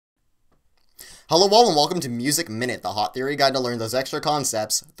Hello all and welcome to Music Minute, the hot theory guide to learn those extra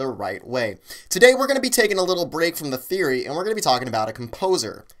concepts the right way. Today we're going to be taking a little break from the theory and we're going to be talking about a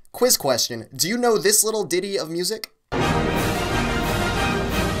composer. Quiz question, do you know this little ditty of music?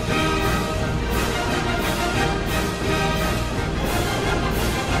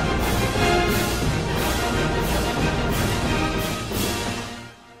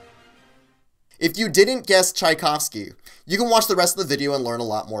 If you didn't guess Tchaikovsky, you can watch the rest of the video and learn a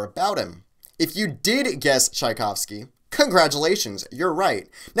lot more about him. If you did guess Tchaikovsky, congratulations, you're right.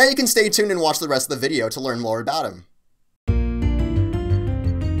 Now you can stay tuned and watch the rest of the video to learn more about him.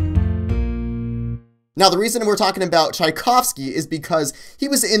 Now the reason we're talking about Tchaikovsky is because he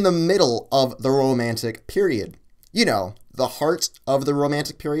was in the middle of the Romantic period. You know, the heart of the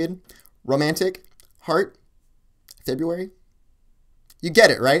Romantic period. Romantic, heart, February. You get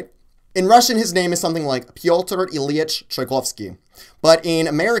it, right? In Russian, his name is something like Pyotr Ilyich Tchaikovsky, but in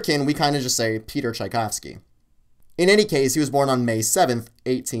American, we kind of just say Peter Tchaikovsky. In any case, he was born on May 7th,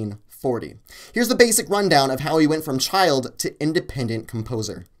 1840. Here's the basic rundown of how he went from child to independent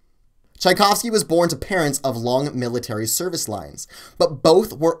composer. Tchaikovsky was born to parents of long military service lines, but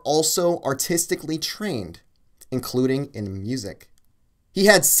both were also artistically trained, including in music. He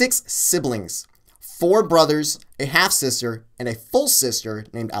had 6 siblings. 4 brothers, a half-sister, and a full sister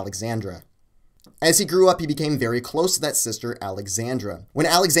named Alexandra. As he grew up, he became very close to that sister, Alexandra. When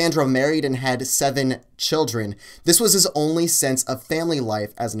Alexandra married and had 7 children, this was his only sense of family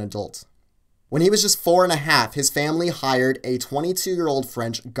life as an adult. When he was just 4 and a half, his family hired a 22-year-old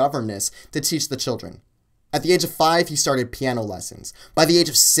French governess to teach the children. At the age of 5, he started piano lessons. By the age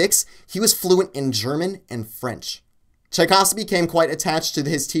of 6, he was fluent in German and French. Tchaikovsky became quite attached to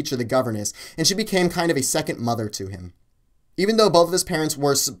his teacher, the governess, and she became kind of a second mother to him. Even though both of his parents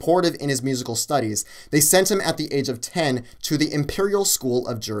were supportive in his musical studies, they sent him at the age of 10 to the Imperial School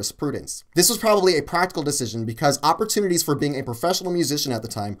of Jurisprudence. This was probably a practical decision because opportunities for being a professional musician at the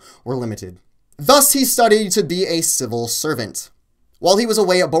time were limited. Thus, he studied to be a civil servant. While he was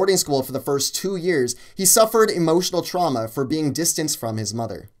away at boarding school for the first 2 years, he suffered emotional trauma for being distanced from his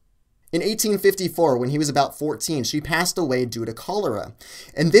mother. In 1854, when he was about 14, she passed away due to cholera,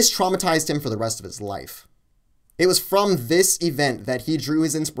 and this traumatized him for the rest of his life. It was from this event that he drew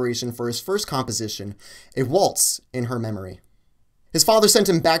his inspiration for his first composition, a waltz in her memory. His father sent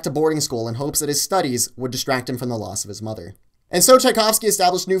him back to boarding school in hopes that his studies would distract him from the loss of his mother. And so Tchaikovsky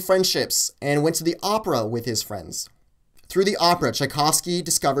established new friendships and went to the opera with his friends. Through the opera, Tchaikovsky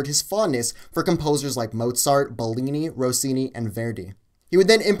discovered his fondness for composers like Mozart, Bellini, Rossini, and Verdi. He would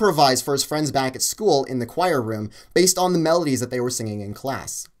then improvise for his friends back at school in the choir room based on the melodies that they were singing in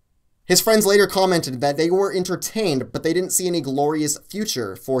class. His friends later commented that they were entertained, but they didn't see any glorious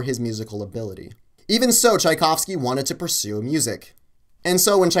future for his musical ability. Even so, Tchaikovsky wanted to pursue music. And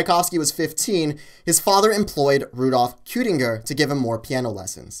so when Tchaikovsky was 15, his father employed Rudolf Kütinger to give him more piano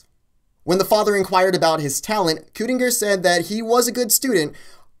lessons. When the father inquired about his talent, Kütinger said that he was a good student,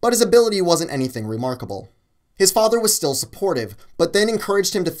 but his ability wasn't anything remarkable. His father was still supportive, but then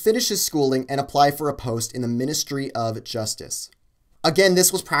encouraged him to finish his schooling and apply for a post in the Ministry of Justice. Again,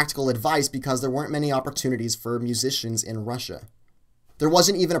 this was practical advice because there weren't many opportunities for musicians in Russia. There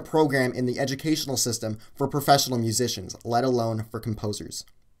wasn't even a program in the educational system for professional musicians, let alone for composers.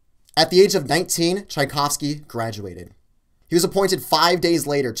 At the age of 19, Tchaikovsky graduated. He was appointed 5 days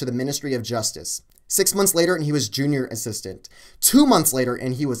later to the Ministry of Justice. 6 months later, and he was junior assistant. 2 months later,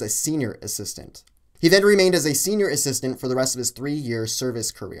 and he was a senior assistant. He then remained as a senior assistant for the rest of his 3-year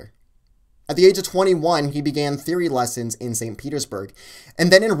service career. At the age of 21, he began theory lessons in St. Petersburg,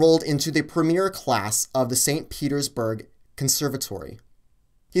 and then enrolled into the premier class of the St. Petersburg Conservatory.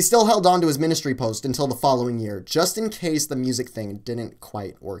 He still held on to his ministry post until the following year, just in case the music thing didn't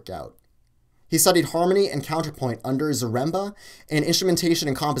quite work out. He studied harmony and counterpoint under Zaremba, and instrumentation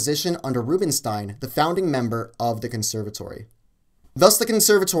and composition under Rubinstein, the founding member of the conservatory. Thus, the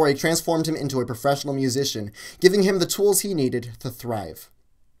conservatory transformed him into a professional musician, giving him the tools he needed to thrive.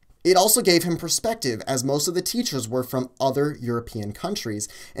 It also gave him perspective, as most of the teachers were from other European countries,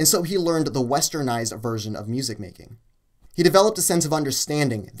 and so he learned the westernized version of music making. He developed a sense of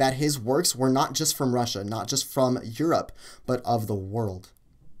understanding that his works were not just from Russia, not just from Europe, but of the world.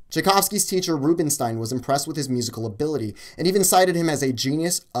 Tchaikovsky's teacher Rubinstein was impressed with his musical ability, and even cited him as a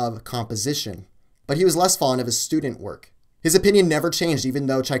genius of composition, but he was less fond of his student work. His opinion never changed, even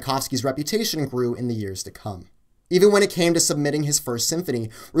though Tchaikovsky's reputation grew in the years to come. Even when it came to submitting his first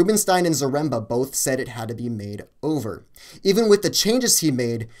symphony, Rubinstein and Zaremba both said it had to be made over. Even with the changes he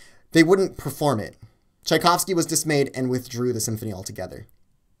made, they wouldn't perform it. Tchaikovsky was dismayed and withdrew the symphony altogether.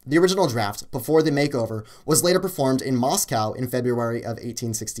 The original draft, before the makeover, was later performed in Moscow in February of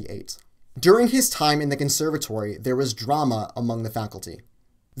 1868. During his time in the conservatory, there was drama among the faculty.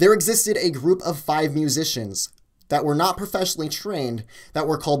 There existed a group of 5 musicians that were not professionally trained that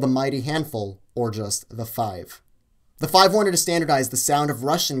were called the Mighty Handful, or just the 5. The 5 wanted to standardize the sound of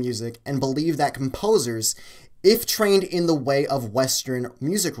Russian music and believed that composers, if trained in the way of Western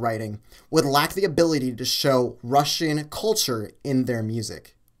music writing, would lack the ability to show Russian culture in their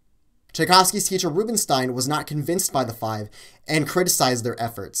music. Tchaikovsky's teacher Rubinstein was not convinced by the 5 and criticized their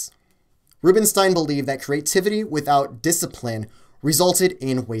efforts. Rubinstein believed that creativity without discipline resulted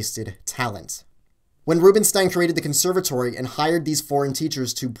in wasted talent. When Rubinstein created the conservatory and hired these foreign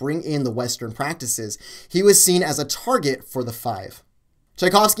teachers to bring in the Western practices, he was seen as a target for the 5.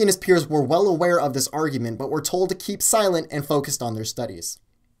 Tchaikovsky and his peers were well aware of this argument, but were told to keep silent and focused on their studies.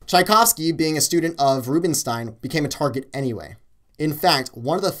 Tchaikovsky, being a student of Rubinstein, became a target anyway. In fact,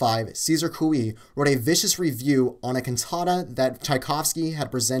 one of the 5, Caesar Cui, wrote a vicious review on a cantata that Tchaikovsky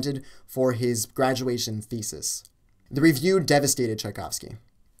had presented for his graduation thesis. The review devastated Tchaikovsky.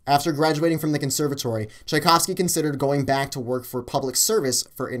 After graduating from the conservatory, Tchaikovsky considered going back to work for public service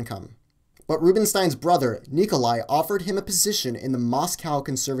for income. But Rubinstein's brother, Nikolai, offered him a position in the Moscow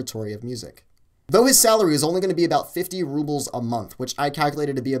Conservatory of Music. Though his salary was only going to be about 50 rubles a month, which I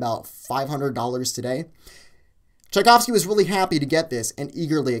calculated to be about $500 today, Tchaikovsky was really happy to get this and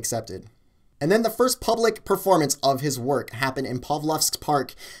eagerly accepted. And then the first public performance of his work happened in Pavlovsk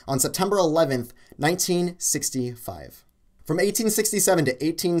Park on September 11th, 1965. From 1867 to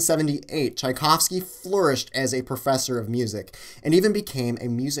 1878, Tchaikovsky flourished as a professor of music and even became a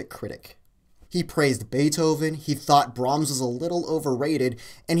music critic. He praised Beethoven, he thought Brahms was a little overrated,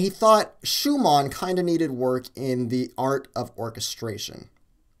 and he thought Schumann kind of needed work in the art of orchestration.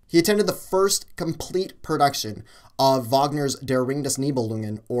 He attended the first complete production of Wagner's Der Ring des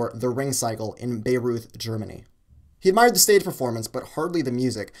Nibelungen, or The Ring Cycle, in Bayreuth, Germany. He admired the stage performance, but hardly the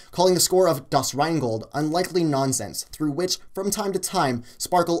music, calling the score of Das Rheingold unlikely nonsense, through which, from time to time,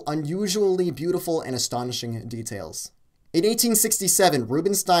 sparkle unusually beautiful and astonishing details. In 1867,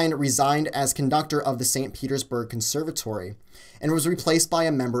 Rubinstein resigned as conductor of the St. Petersburg Conservatory, and was replaced by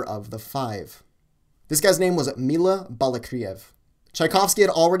a member of the 5. This guy's name was Mila Balakriev. Tchaikovsky had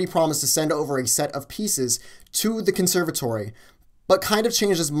already promised to send over a set of pieces to the conservatory, but kind of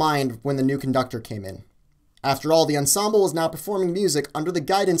changed his mind when the new conductor came in. After all, the ensemble was now performing music under the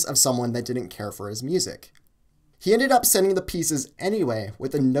guidance of someone that didn't care for his music. He ended up sending the pieces anyway,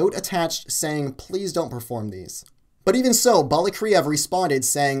 with a note attached saying, "Please don't perform these." But even so, Balakriev responded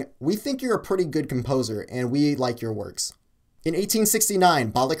saying, "We think you're a pretty good composer, and we like your works." In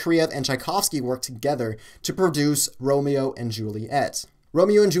 1869, Balakriev and Tchaikovsky worked together to produce Romeo and Juliet.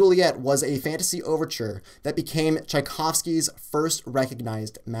 Romeo and Juliet was a fantasy overture that became Tchaikovsky's first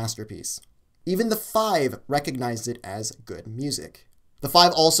recognized masterpiece. Even the 5 recognized it as good music. The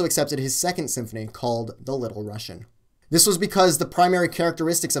 5 also accepted his second symphony, called The Little Russian. This was because the primary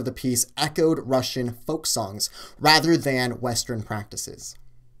characteristics of the piece echoed Russian folk songs, rather than Western practices.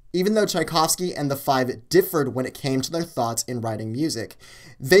 Even though Tchaikovsky and the 5 differed when it came to their thoughts in writing music,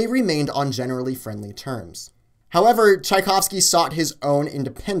 they remained on generally friendly terms. However, Tchaikovsky sought his own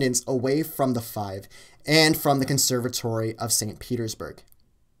independence away from the 5 and from the Conservatory of St. Petersburg.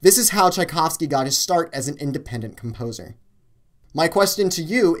 This is how Tchaikovsky got his start as an independent composer. My question to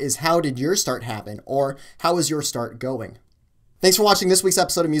you is, how did your start happen, or how is your start going? Thanks for watching this week's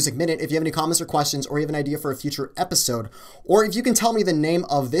episode of Music Minute. If you have any comments or questions, or you have an idea for a future episode, or if you can tell me the name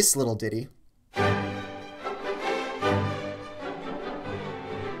of this little ditty,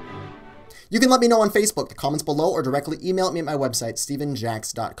 you can let me know on Facebook, the comments below, or directly email me at my website,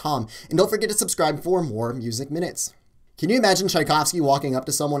 stephenjacks.com. And don't forget to subscribe for more Music Minutes. Can you imagine Tchaikovsky walking up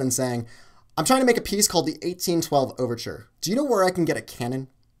to someone and saying, "I'm trying to make a piece called the 1812 Overture. Do you know where I can get a cannon?"